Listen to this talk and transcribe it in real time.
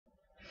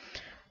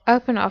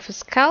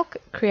OpenOffice Calc,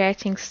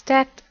 creating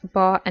stacked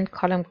bar and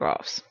column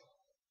graphs.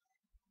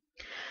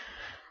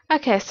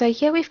 Okay, so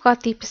here we've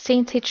got the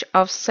percentage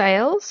of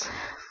sales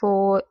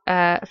for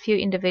a few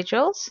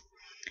individuals.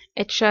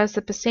 It shows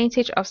the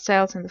percentage of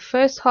sales in the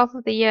first half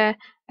of the year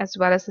as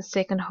well as the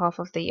second half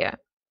of the year.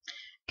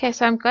 Okay,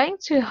 so I'm going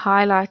to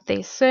highlight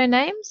their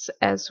surnames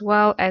as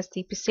well as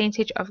the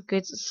percentage of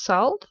goods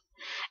sold.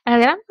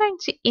 And then I'm going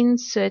to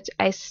insert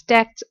a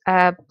stacked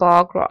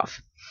bar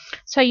graph.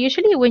 So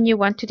usually when you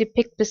want to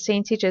depict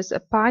percentages, a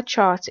pie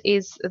chart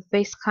is the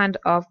best kind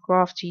of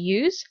graph to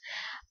use.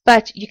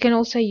 But you can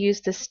also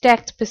use the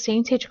stacked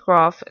percentage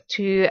graph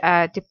to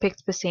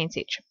depict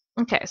percentage.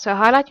 Okay, so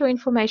highlight your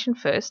information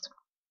first,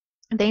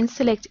 then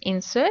select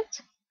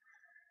Insert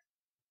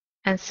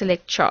and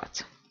select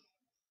Chart.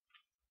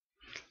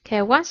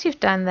 Okay, once you've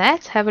done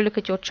that, have a look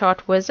at your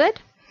chart wizard.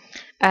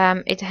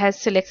 It has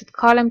selected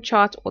column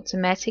chart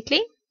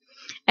automatically.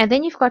 And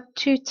then you've got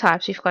two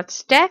types. You've got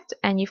stacked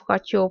and you've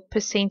got your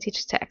percentage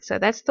stack. So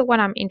that's the one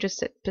I'm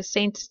interested in,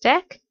 percent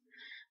stack.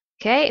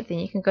 Okay, then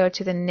you can go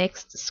to the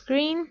next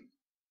screen.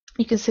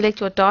 You can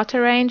select your data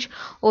range,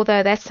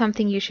 although that's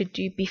something you should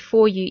do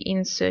before you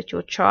insert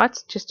your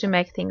charts, just to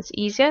make things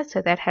easier.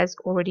 So that has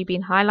already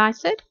been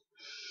highlighted.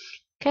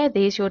 Okay,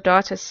 there's your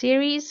data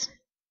series.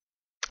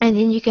 And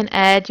then you can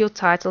add your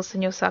titles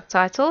and your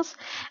subtitles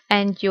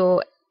and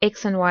your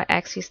X and Y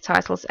axis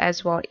titles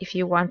as well if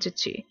you wanted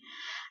to.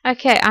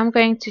 Okay, I'm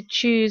going to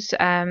choose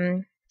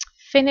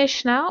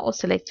finish now, or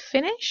select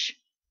finish.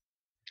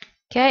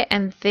 Okay,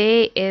 and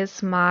there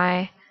is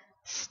my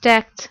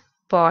stacked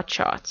bar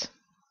chart.